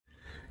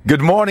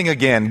Good morning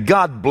again.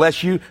 God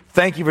bless you.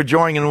 Thank you for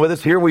joining in with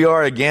us. Here we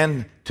are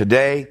again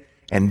today,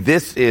 and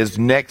this is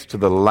next to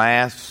the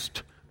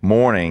last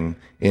morning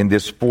in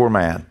this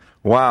format.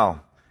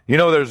 Wow. You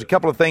know, there's a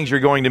couple of things you're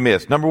going to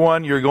miss. Number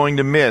one, you're going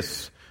to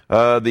miss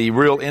the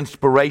real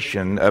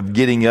inspiration of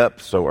getting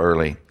up so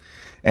early.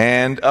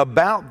 And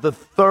about the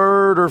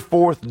third or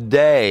fourth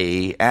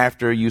day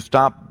after you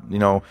stop,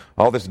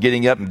 all this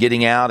getting up and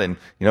getting out and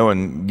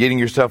getting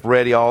yourself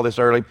ready all this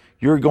early,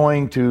 you're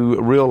going to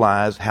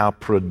realize how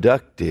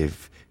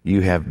productive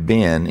you have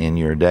been in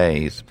your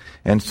days.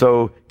 And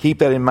so keep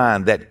that in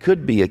mind. That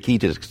could be a key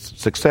to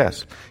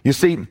success. You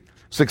see,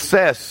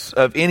 success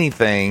of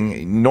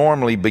anything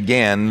normally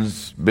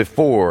begins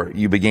before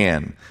you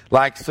begin.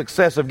 Like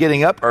success of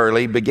getting up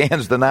early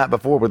begins the night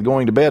before with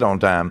going to bed on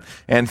time.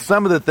 And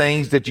some of the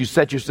things that you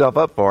set yourself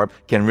up for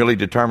can really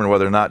determine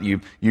whether or not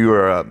you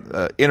are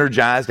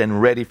energized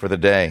and ready for the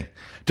day.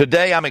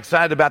 Today, I'm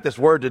excited about this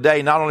word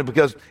today, not only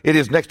because it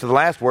is next to the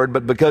last word,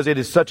 but because it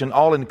is such an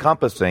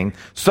all-encompassing,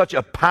 such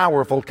a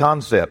powerful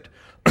concept.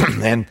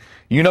 And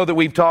you know that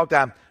we've talked,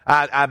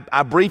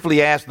 I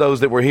briefly asked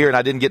those that were here, and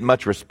I didn't get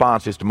much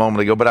response just a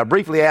moment ago, but I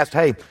briefly asked,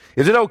 hey,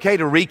 is it okay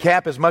to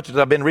recap as much as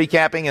I've been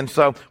recapping? And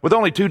so with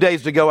only 2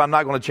 days to go, I'm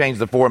not going to change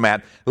the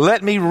format.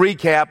 Let me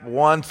recap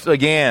once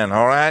again,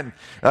 all right?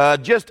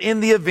 Just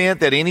in the event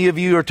that any of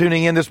you are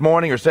tuning in this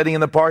morning or sitting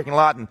in the parking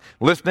lot and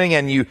listening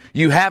and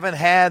you haven't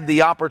had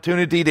the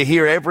opportunity to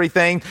hear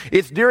everything,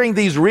 it's during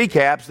these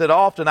recaps that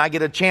often I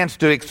get a chance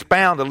to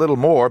expound a little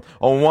more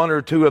on one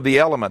or two of the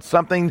elements.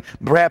 Something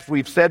perhaps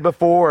we've said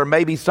before or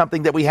maybe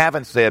something that we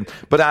haven't said.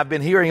 But I've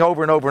been hearing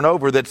over and over and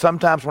over that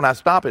sometimes when I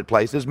stop at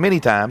places,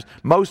 many times,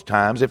 most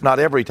times, if not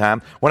every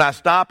time, when I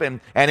stop and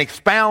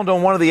expound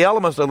on one of the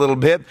elements a little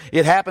bit,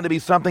 it happened to be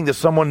something that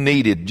someone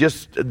needed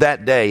just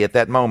that day at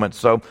that moment.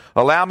 So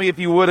allow me, if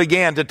you would,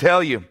 again, to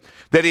tell you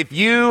that if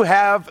you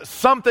have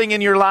something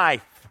in your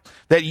life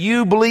that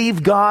you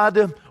believe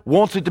God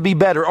wants it to be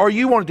better, or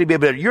you want it to be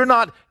better, you're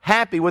not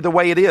happy with the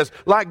way it is.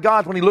 Like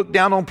God when He looked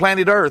down on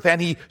planet Earth and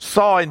He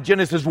saw in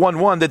Genesis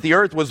 1:1 that the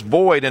earth was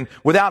void and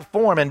without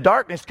form and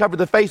darkness covered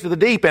the face of the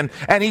deep, and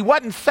He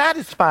wasn't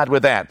satisfied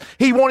with that.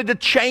 He wanted to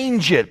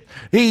change it.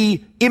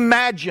 He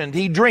imagined,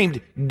 He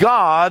dreamed.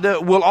 God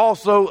will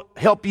also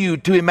help you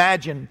to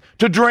imagine,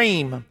 to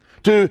dream,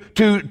 to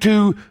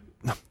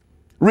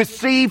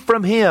receive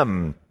from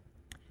Him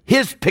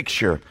His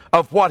picture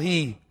of what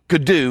He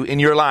could do in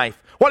your life.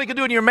 What He can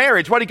do in your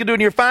marriage, what He can do in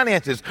your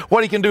finances,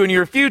 what He can do in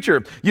your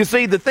future. You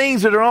see, the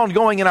things that are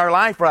ongoing in our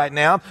life right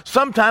now,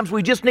 sometimes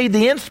we just need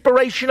the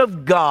inspiration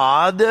of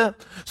God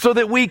so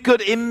that we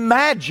could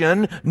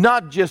imagine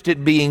not just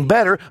it being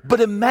better, but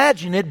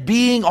imagine it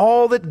being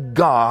all that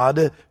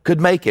God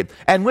could make it.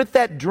 And with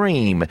that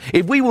dream,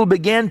 if we will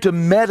begin to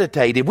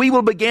meditate, if we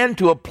will begin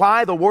to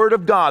apply the Word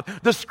of God,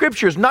 the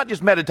Scriptures, not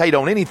just meditate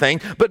on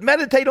anything, but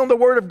meditate on the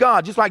Word of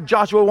God, just like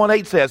Joshua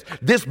 1:8 says,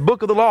 this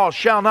book of the law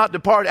shall not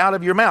depart out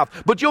of your mouth,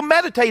 but you'll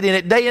meditate in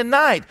it day and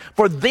night,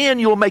 for then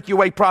you'll make your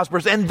way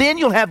prosperous, and then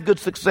you'll have good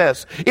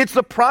success. It's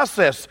the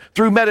process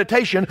through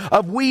meditation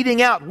of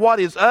weeding out what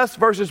is us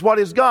versus what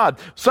is God.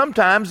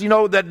 Sometimes,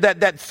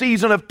 that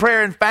season of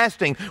prayer and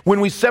fasting,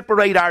 when we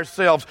separate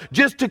ourselves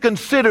just to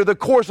consider the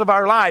course of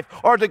our life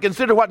or to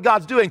consider what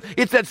God's doing,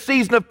 it's that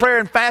season of prayer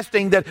and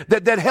fasting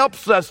that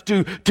helps us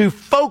to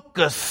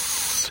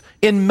focus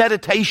in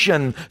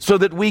meditation so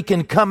that we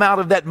can come out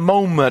of that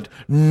moment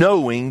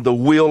knowing the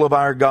will of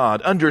our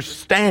God,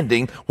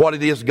 understanding what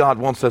it is God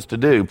wants us to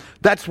do.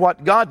 That's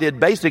what God did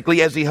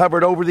basically as He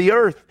hovered over the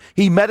earth.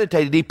 He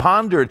meditated, He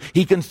pondered,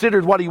 He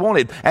considered what He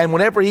wanted. And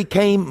whenever He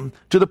came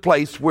to the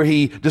place where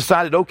He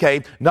decided,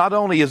 okay, not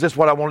only is this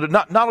what I want to do,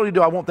 not only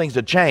do I want things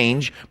to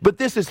change, but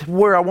this is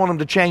where I want them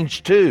to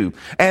change too.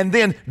 And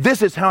then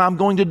this is how I'm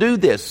going to do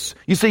this.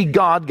 You see,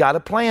 God got a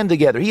plan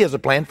together. He has a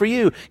plan for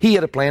you. He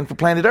had a plan for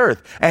planet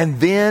Earth. And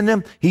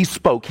then He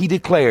spoke, He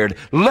declared,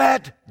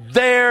 let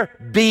there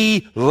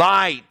be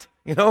light.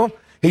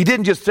 He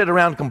didn't just sit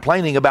around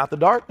complaining about the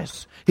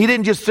darkness. He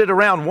didn't just sit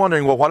around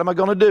wondering, well, what am I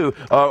going to do?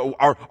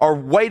 Or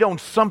wait on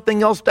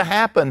something else to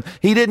happen.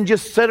 He didn't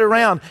just sit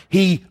around.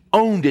 He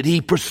owned it. He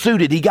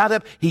pursued it. He got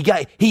up.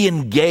 He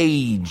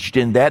engaged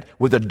in that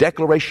with a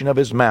declaration of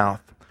His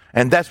mouth.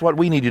 And that's what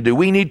we need to do.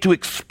 We need to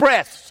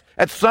express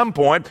at some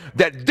point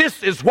that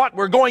this is what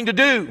we're going to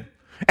do.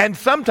 And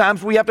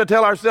sometimes we have to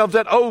tell ourselves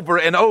that over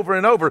and over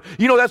and over.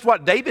 That's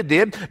what David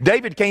did.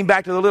 David came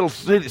back to the little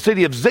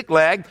city of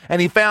Ziklag,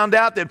 and he found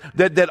out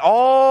that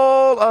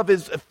all of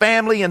his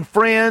family and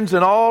friends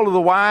and all of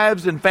the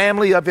wives and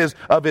family of his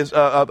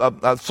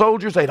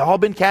soldiers, they'd all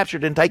been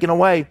captured and taken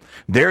away.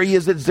 There he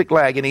is at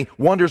Ziklag, and he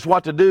wonders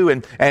what to do,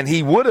 and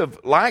he would have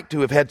liked to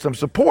have had some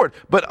support,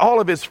 but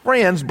all of his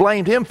friends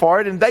blamed him for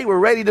it, and they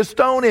were ready to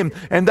stone him,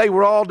 and they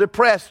were all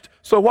depressed.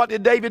 So what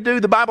did David do?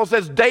 The Bible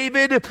says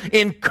David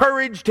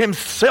encouraged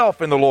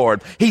himself in the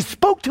Lord. He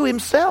spoke to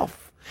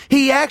himself.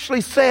 He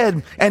actually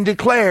said and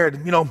declared,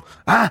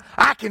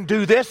 I can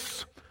do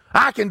this.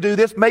 I can do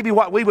this. Maybe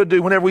what we would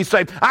do whenever we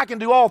say, I can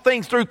do all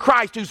things through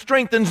Christ who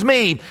strengthens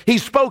me. He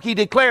spoke, he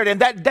declared,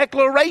 and that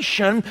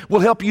declaration will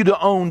help you to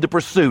own the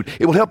pursuit.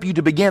 It will help you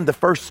to begin the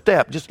first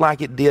step, just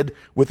like it did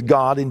with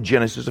God in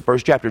Genesis, the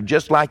first chapter,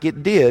 just like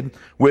it did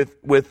with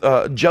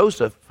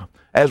Joseph.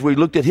 As we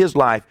looked at his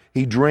life,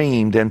 he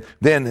dreamed, and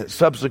then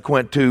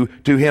subsequent to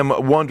him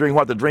wondering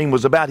what the dream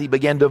was about, he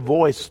began to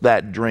voice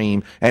that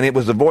dream, and it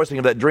was the voicing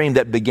of that dream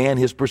that began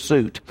his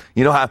pursuit.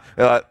 You know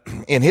how,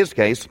 in his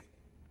case,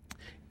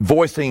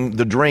 voicing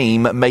the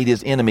dream made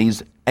his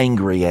enemies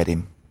angry at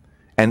him.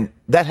 And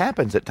that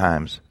happens at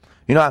times.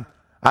 You know,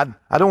 I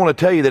don't want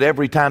to tell you that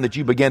every time that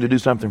you begin to do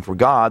something for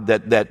God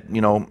that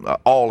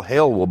all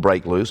hell will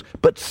break loose,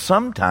 but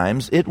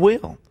sometimes it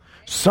will.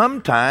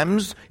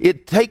 Sometimes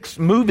it takes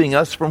moving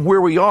us from where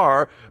we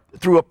are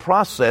through a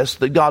process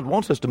that God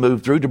wants us to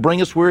move through to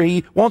bring us where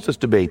he wants us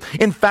to be.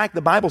 In fact,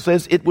 the Bible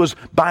says it was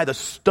by the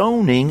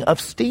stoning of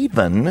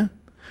Stephen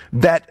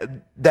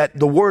that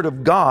the word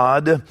of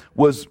God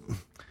was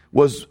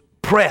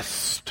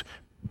pressed.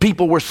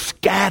 People were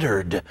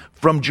scattered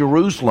from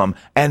Jerusalem,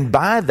 and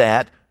by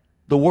that,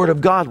 the word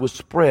of God was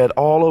spread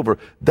all over.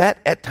 That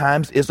at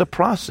times is a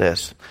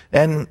process.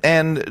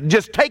 And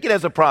just take it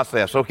as a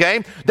process,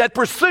 okay? That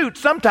pursuit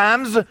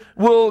sometimes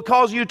will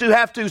cause you to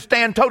have to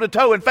stand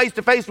toe-to-toe and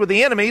face-to-face with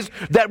the enemies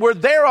that were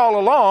there all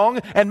along,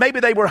 and maybe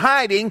they were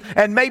hiding,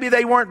 and maybe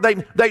they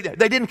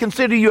didn't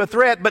consider you a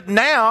threat. But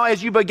now,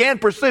 as you began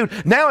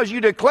pursuit, now as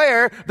you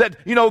declare that,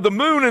 the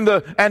moon and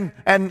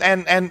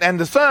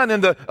the sun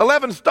and the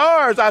 11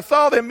 stars, I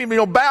saw them,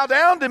 bow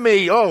down to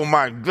me. Oh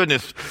my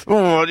goodness.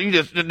 Oh,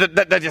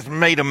 that just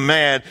made them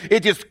mad.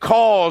 It just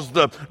caused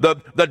the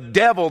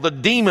devil, the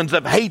demons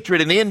of hatred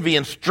and envy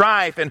and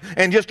strife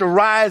and just to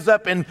rise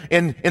up in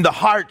the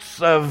hearts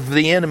of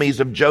the enemies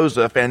of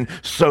Joseph. And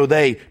so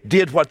they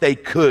did what they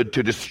could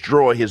to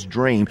destroy his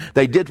dream.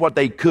 They did what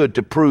they could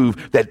to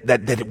prove that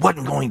it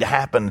wasn't going to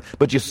happen.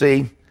 But you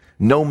see,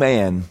 no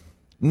man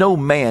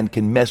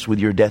can mess with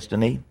your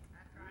destiny.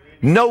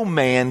 No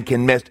man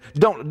can mess.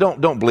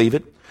 Don't believe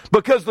it.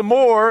 Because the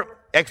more,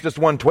 Exodus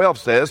 1:12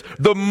 says,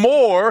 the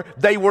more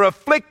they were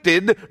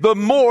afflicted, the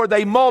more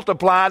they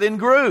multiplied and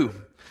grew.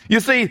 You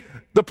see,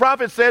 the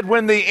prophet said,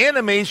 when the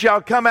enemy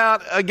shall come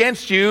out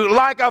against you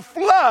like a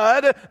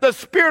flood, the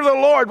Spirit of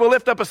the Lord will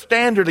lift up a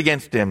standard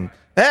against him.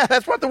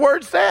 That's what the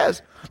word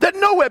says. That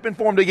no weapon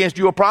formed against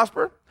you will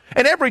prosper.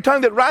 And every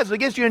tongue that rises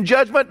against you in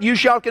judgment, you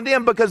shall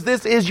condemn, because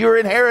this is your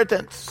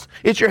inheritance.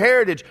 It's your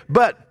heritage.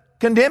 But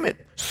condemn it.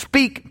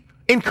 Speak.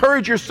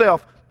 Encourage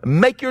yourself.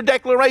 Make your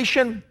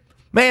declaration.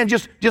 Man,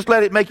 just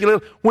let it make you a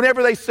little.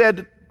 Whenever they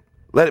said,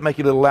 let it make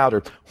you a little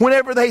louder.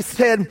 Whenever they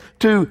said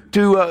to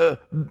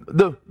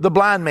the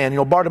blind man,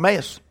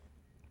 Bartimaeus,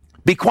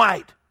 be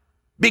quiet,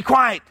 be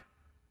quiet,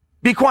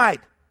 be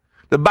quiet.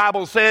 The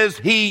Bible says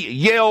he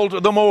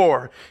yelled the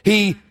more.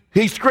 He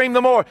screamed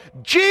the more,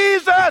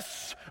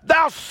 Jesus,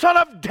 thou son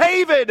of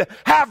David,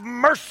 have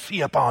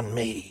mercy upon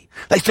me.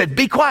 They said,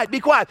 be quiet, be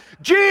quiet.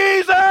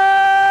 Jesus,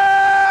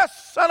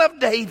 son of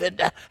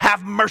David,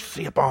 have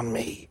mercy upon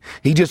me.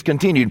 He just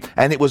continued.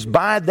 And it was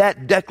by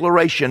that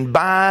declaration,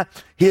 by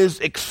his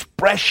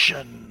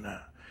expression,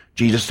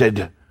 Jesus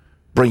said,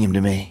 bring him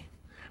to me.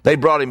 They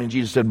brought him and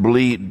Jesus said,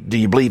 do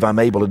you believe I'm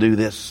able to do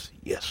this?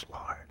 Yes,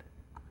 Lord.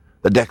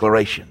 The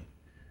declaration.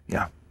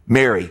 Yeah.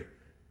 Mary,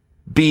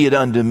 be it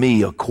unto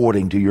me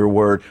according to your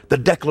word. The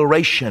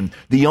declaration,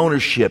 the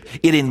ownership,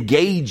 it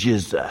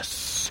engages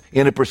us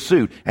in a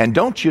pursuit. And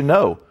don't you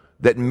know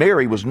that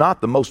Mary was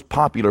not the most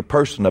popular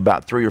person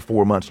about 3 or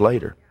 4 months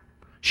later?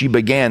 She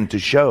began to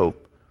show.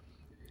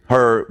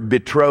 Her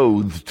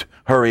betrothed,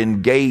 her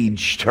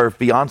engaged, her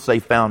fiance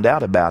found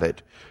out about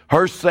it.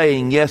 Her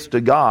saying yes to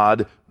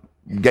God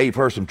gave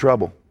her some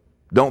trouble.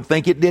 Don't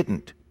think it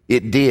didn't.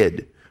 It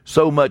did.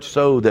 So much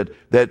so that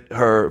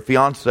her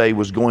fiance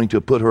was going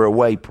to put her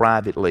away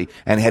privately.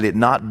 And had it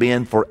not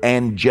been for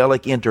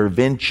angelic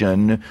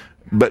intervention,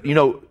 but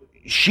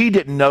she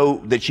didn't know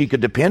that she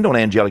could depend on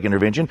angelic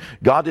intervention.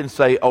 God didn't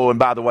say, "Oh, and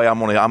by the way, I'm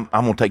going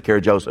to take care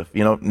of Joseph."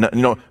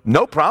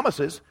 No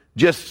promises.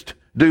 Just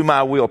do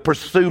my will,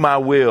 pursue my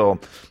will,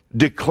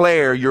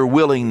 declare your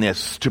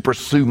willingness to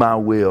pursue my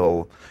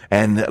will,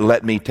 and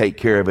let me take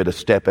care of it a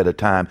step at a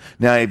time.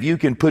 Now, if you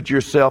can put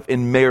yourself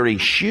in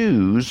Mary's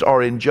shoes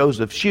or in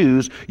Joseph's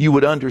shoes, you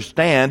would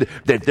understand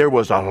that there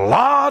was a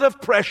lot of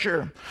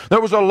pressure.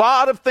 There was a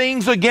lot of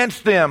things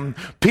against them.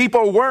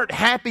 People weren't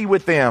happy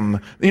with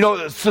them.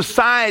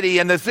 Society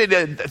and the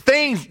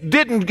things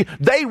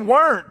they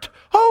weren't.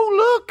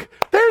 Oh, look,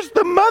 there's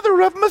the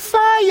mother of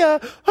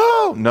Messiah.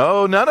 Oh,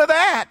 no, none of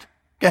that.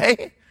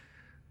 Okay?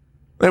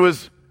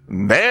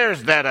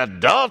 There's that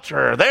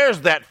adulterer.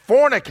 There's that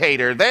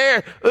fornicator.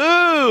 There,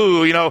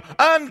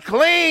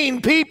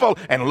 unclean people.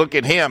 And look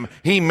at him.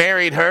 He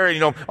married her.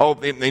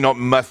 It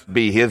must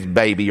be his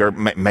baby, or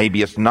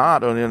maybe it's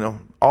not.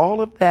 All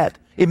of that.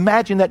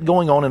 Imagine that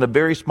going on in a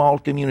very small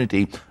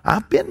community.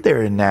 I've been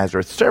there in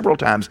Nazareth several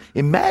times.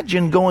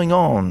 Imagine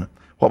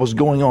what was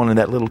going on in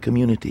that little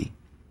community.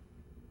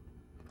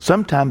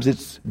 Sometimes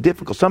it's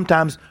difficult.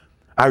 Sometimes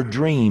our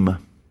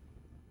dream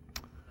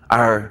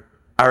our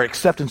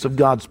acceptance of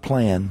God's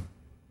plan,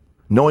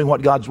 knowing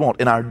what God's want,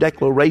 and our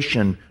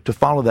declaration to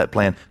follow that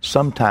plan,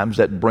 sometimes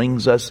that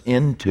brings us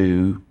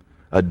into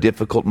a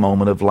difficult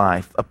moment of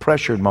life, a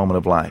pressured moment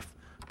of life.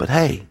 But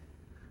hey,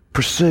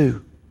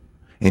 pursue.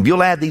 And if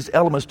you'll add these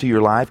elements to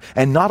your life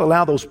and not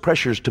allow those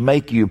pressures to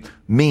make you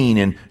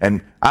mean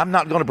and I'm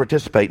not going to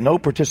participate. No,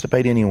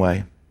 participate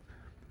anyway.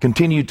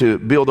 Continue to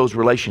build those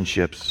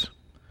relationships.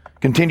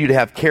 Continue to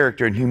have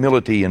character and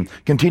humility and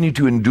continue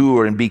to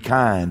endure and be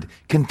kind.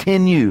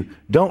 Continue.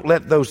 Don't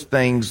let those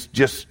things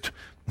just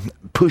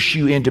push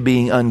you into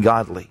being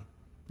ungodly.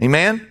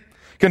 Amen?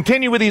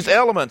 Continue with these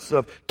elements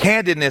of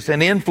candidness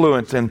and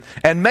influence and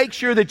make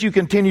sure that you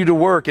continue to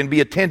work and be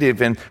attentive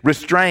and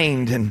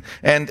restrained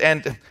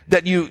and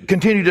that you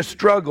continue to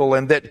struggle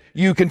and that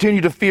you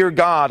continue to fear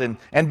God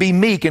and be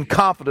meek and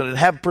confident and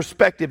have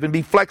perspective and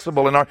be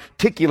flexible and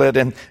articulate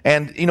and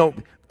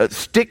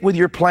stick with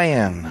your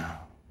plan.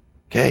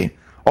 Okay?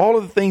 All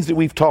of the things that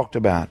we've talked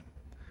about.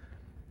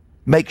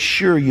 Make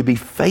sure you be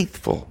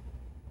faithful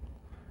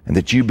and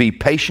that you be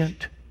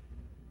patient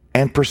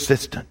and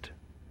persistent.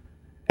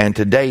 And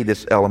today,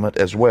 this element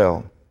as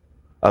well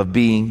of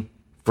being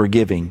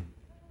forgiving.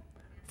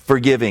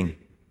 Forgiving.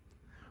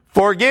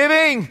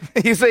 Forgiving!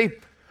 You see,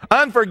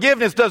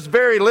 unforgiveness does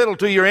very little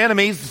to your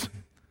enemies.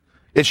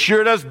 It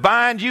sure does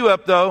bind you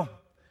up, though.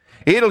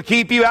 It'll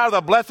keep you out of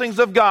the blessings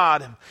of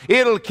God.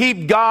 It'll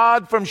keep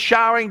God from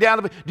showering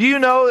down. Do you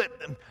know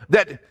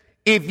that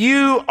if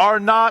you are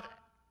not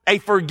a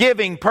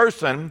forgiving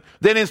person,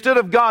 then instead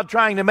of God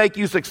trying to make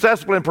you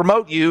successful and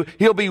promote you,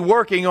 He'll be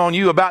working on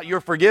you about your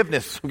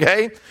forgiveness,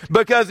 okay?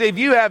 Because if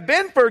you have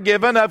been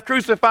forgiven of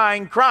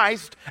crucifying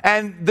Christ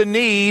and the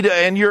need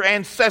and your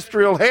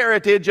ancestral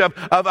heritage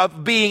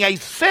of being a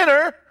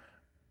sinner,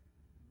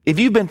 if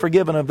you've been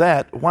forgiven of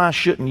that, why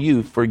shouldn't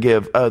you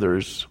forgive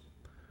others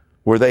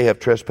where they have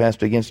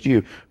trespassed against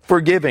you?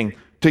 Forgiving,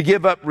 to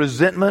give up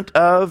resentment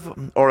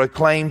of or a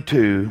claim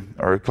to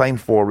or a claim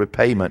for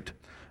repayment.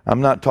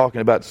 I'm not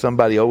talking about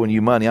somebody owing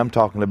you money. I'm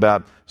talking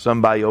about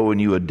somebody owing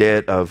you a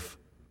debt of,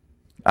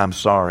 I'm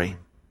sorry.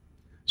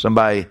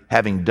 Somebody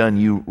having done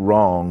you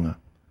wrong.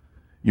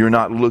 You're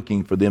not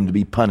looking for them to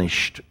be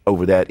punished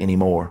over that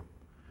anymore.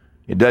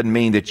 It doesn't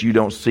mean that you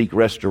don't seek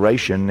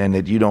restoration and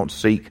that you don't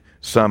seek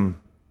some,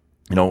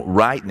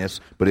 rightness,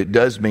 but it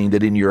does mean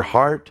that in your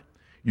heart,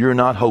 you're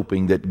not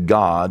hoping that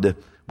God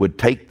would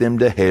take them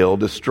to hell,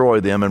 destroy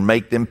them, and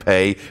make them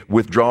pay,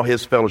 withdraw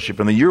His fellowship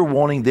from them. You're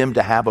wanting them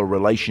to have a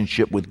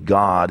relationship with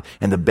God,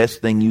 and the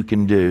best thing you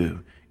can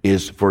do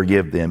is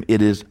forgive them.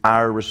 It is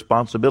our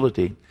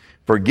responsibility.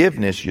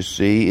 Forgiveness, you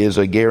see, is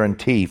a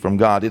guarantee from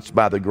God. It's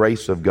by the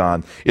grace of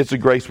God. It's a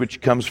grace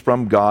which comes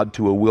from God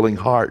to a willing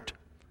heart.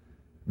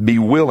 Be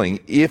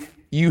willing. If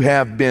you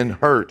have been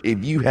hurt,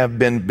 if you have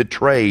been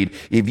betrayed,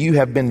 if you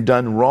have been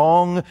done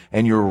wrong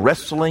and you're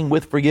wrestling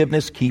with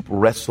forgiveness, keep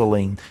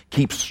wrestling,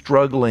 keep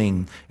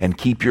struggling, and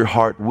keep your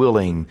heart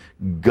willing.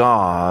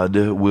 God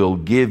will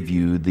give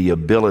you the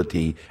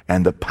ability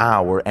and the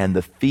power and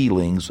the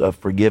feelings of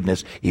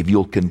forgiveness if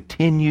you'll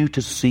continue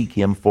to seek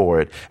Him for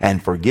it.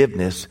 And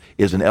forgiveness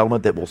is an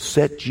element that will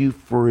set you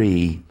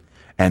free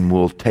and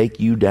will take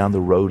you down the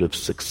road of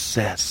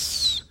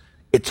success.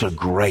 It's a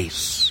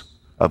grace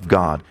of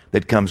God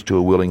that comes to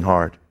a willing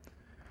heart.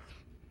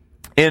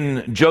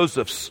 In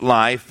Joseph's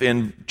life,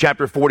 in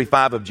chapter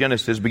 45 of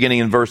Genesis, beginning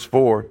in verse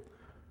 4,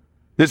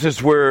 this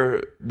is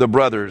where the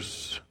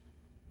brothers,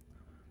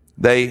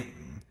 they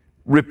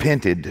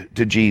repented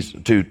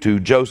to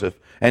Joseph.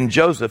 And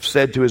Joseph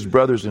said to his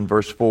brothers in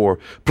verse 4,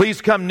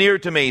 "Please come near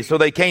to me." So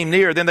they came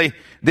near. Then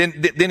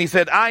he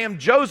said, "I am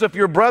Joseph,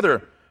 your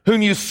brother,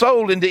 whom you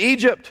sold into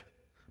Egypt.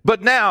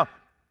 But now,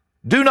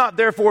 do not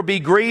therefore be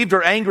grieved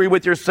or angry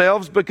with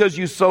yourselves because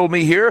you sold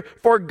me here,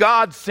 for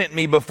God sent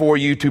me before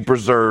you to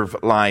preserve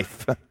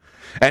life.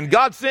 And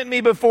God sent me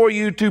before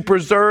you to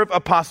preserve a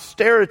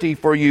posterity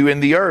for you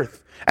in the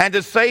earth, and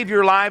to save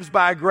your lives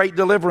by a great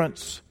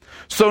deliverance.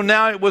 So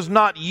now it was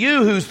not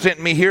you who sent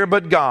me here,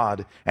 but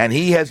God. And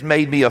He has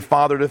made me a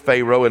father to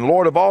Pharaoh, and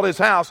Lord of all his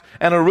house,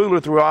 and a ruler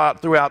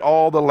throughout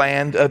all the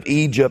land of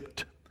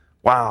Egypt."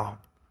 Wow.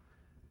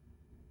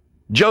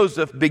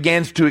 Joseph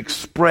begins to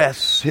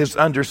express his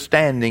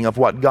understanding of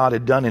what God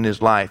had done in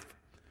his life.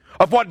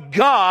 Of what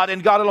God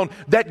and God alone,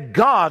 that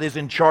God is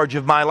in charge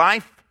of my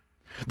life.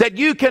 That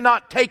you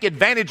cannot take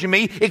advantage of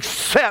me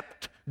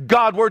except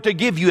God were to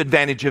give you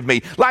advantage of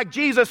me. Like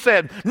Jesus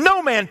said,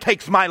 no man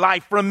takes my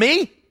life from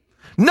me.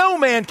 No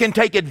man can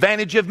take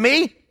advantage of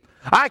me.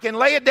 I can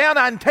lay it down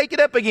and take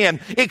it up again.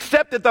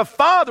 Except that the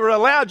Father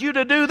allowed you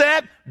to do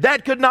that,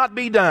 that could not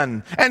be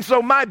done. And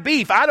so my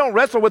beef, I don't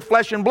wrestle with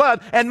flesh and blood,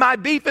 and my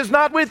beef is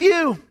not with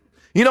you.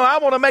 I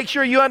want to make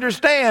sure you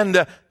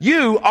understand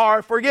you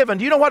are forgiven.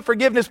 Do you know what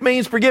forgiveness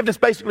means? Forgiveness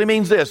basically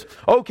means this.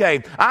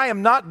 Okay, I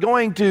am not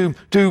going to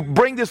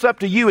bring this up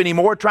to you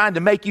anymore, trying to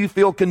make you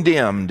feel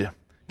condemned.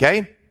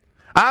 Okay?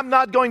 I'm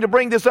not going to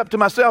bring this up to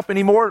myself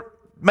anymore,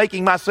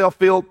 making myself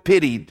feel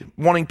pitied,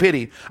 wanting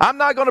pity. I'm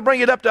not going to bring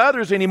it up to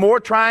others anymore,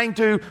 trying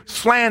to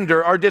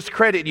slander or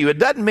discredit you. It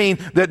doesn't mean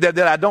that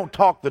I don't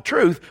talk the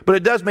truth, but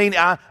it does mean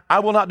I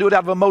will not do it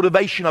out of a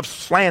motivation of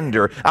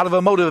slander, out of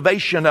a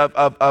motivation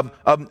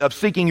of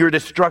seeking your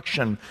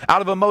destruction,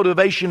 out of a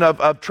motivation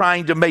of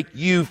trying to make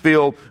you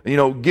feel,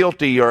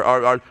 guilty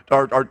or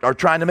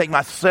trying to make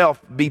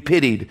myself be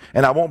pitied.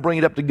 And I won't bring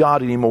it up to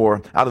God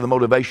anymore out of the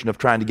motivation of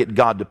trying to get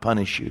God to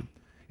punish you.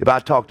 If I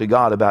talk to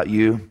God about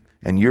you,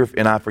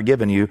 and I've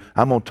forgiven you,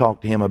 I'm going to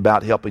talk to Him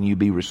about helping you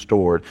be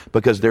restored,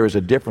 because there is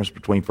a difference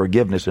between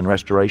forgiveness and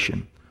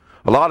restoration.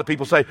 A lot of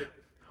people say,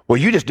 well,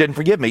 you just didn't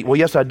forgive me. Well,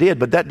 yes, I did,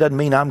 but that doesn't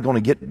mean I'm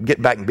going to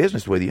get back in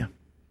business with you.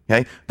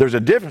 Okay? There's a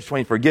difference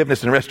between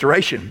forgiveness and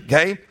restoration.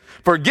 Okay?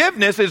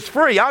 Forgiveness is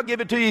free. I'll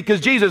give it to you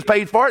because Jesus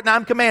paid for it and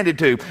I'm commanded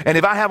to. And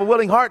if I have a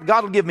willing heart,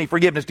 God will give me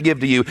forgiveness to give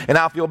to you and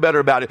I'll feel better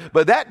about it.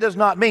 But that does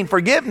not mean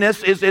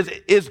forgiveness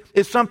is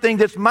something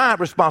that's my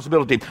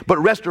responsibility. But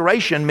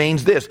restoration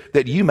means this,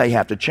 that you may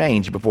have to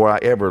change before I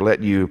ever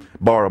let you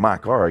borrow my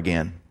car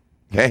again.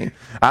 Okay?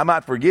 I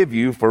might forgive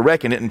you for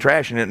wrecking it and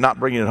trashing it and not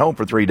bringing it home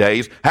for 3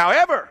 days.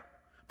 However,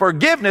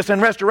 forgiveness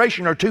and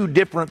restoration are two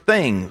different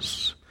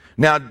things.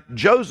 Now,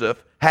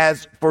 Joseph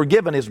has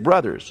forgiven his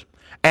brothers,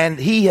 and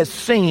he has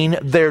seen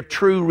their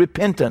true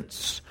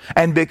repentance.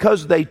 And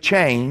because they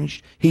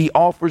changed, he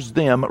offers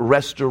them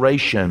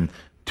restoration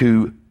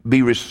to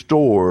be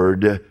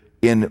restored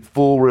in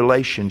full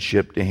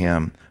relationship to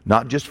him.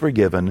 Not just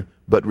forgiven,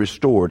 but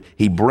restored.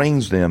 He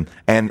brings them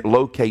and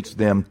locates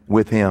them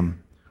with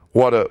him.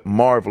 What a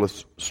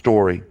marvelous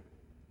story.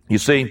 You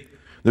see,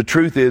 the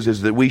truth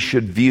is that we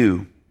should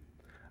view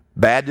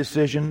bad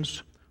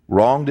decisions,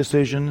 wrong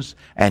decisions,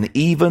 and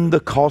even the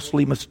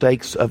costly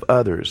mistakes of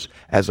others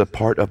as a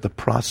part of the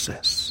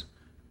process,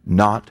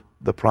 not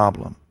the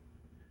problem.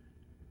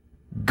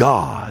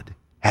 God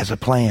has a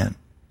plan.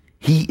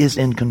 He is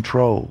in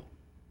control.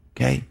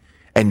 Okay?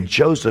 And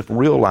Joseph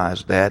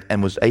realized that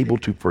and was able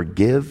to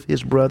forgive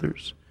his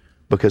brothers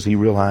because he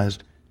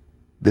realized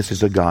this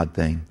is a God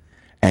thing.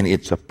 And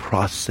it's a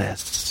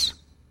process.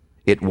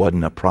 It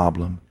wasn't a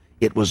problem.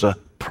 It was a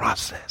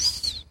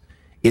process.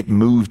 It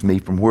moved me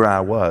from where I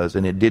was,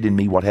 and it did in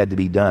me what had to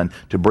be done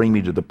to bring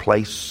me to the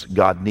place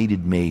God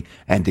needed me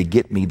and to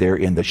get me there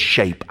in the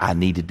shape I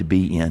needed to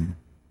be in.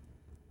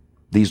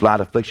 These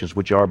light afflictions,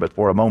 which are but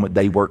for a moment,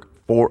 they work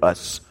for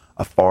us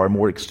a far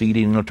more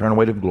exceeding and eternal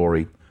weight of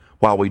glory,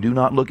 while we do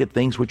not look at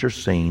things which are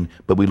seen,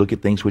 but we look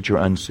at things which are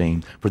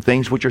unseen. For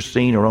things which are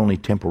seen are only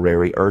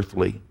temporary,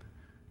 earthly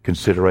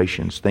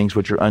considerations. Things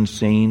which are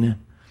unseen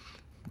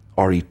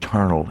are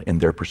eternal in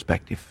their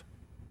perspective.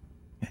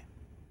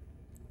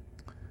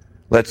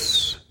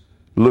 Let's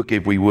look,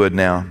 if we would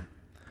now,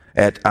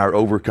 at our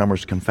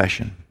overcomer's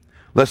confession.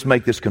 Let's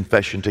make this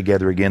confession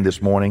together again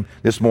this morning.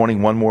 This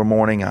morning, one more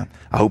morning. I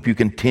hope you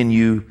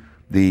continue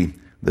I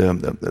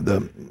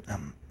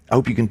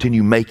hope you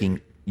continue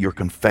making your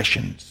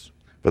confessions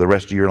for the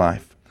rest of your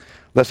life.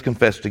 Let's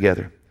confess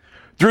together.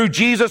 Through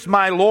Jesus,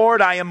 my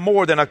Lord, I am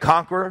more than a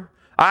conqueror.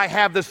 I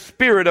have the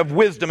spirit of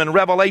wisdom and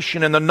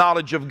revelation and the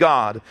knowledge of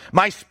God.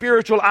 My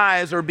spiritual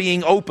eyes are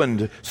being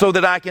opened so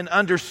that I can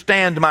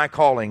understand my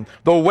calling,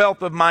 the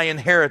wealth of my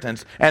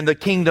inheritance, and the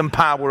kingdom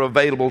power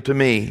available to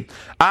me.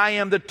 I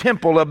am the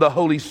temple of the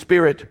Holy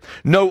Spirit.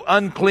 No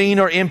unclean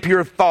or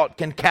impure thought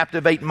can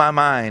captivate my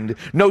mind.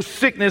 No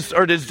sickness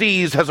or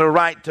disease has a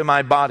right to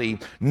my body.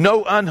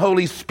 No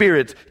unholy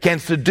spirit can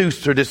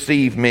seduce or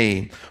deceive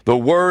me. The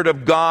Word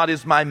of God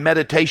is my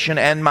meditation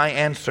and my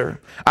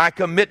answer. I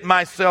commit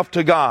myself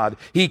to God.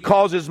 He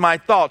causes my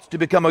thoughts to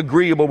become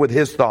agreeable with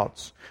His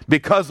thoughts.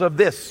 Because of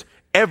this,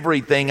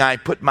 everything I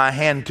put my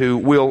hand to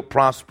will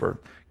prosper.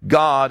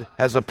 God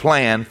has a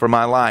plan for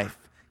my life.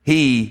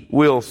 He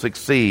will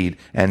succeed,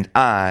 and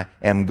I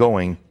am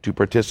going to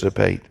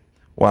participate.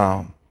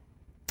 Wow.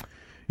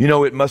 You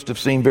know, it must have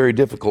seemed very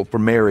difficult for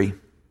Mary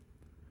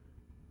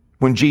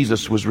when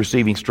Jesus was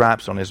receiving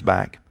stripes on His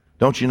back.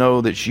 Don't you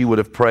know that she would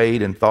have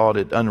prayed and thought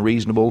it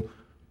unreasonable?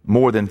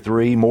 More than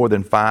 3, more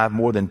than 5,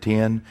 more than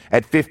 10.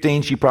 At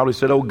 15, she probably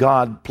said, oh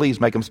God,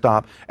 please make them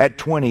stop. At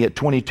 20, at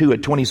 22,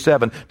 at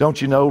 27,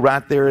 don't you know,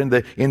 right there in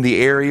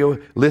the area,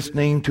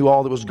 listening to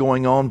all that was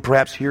going on,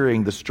 perhaps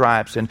hearing the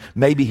stripes and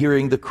maybe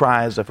hearing the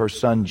cries of her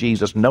son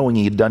Jesus, knowing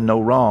he had done no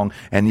wrong.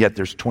 And yet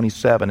there's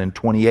 27 and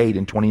 28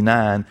 and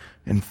 29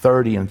 and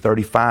 30 and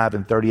 35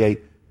 and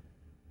 38.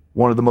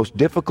 One of the most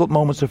difficult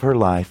moments of her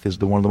life is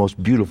one of the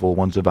most beautiful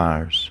ones of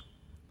ours.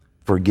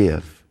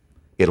 Forgive.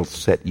 It'll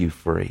set you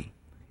free.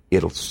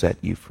 It'll set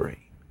you free.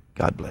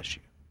 God bless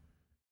you.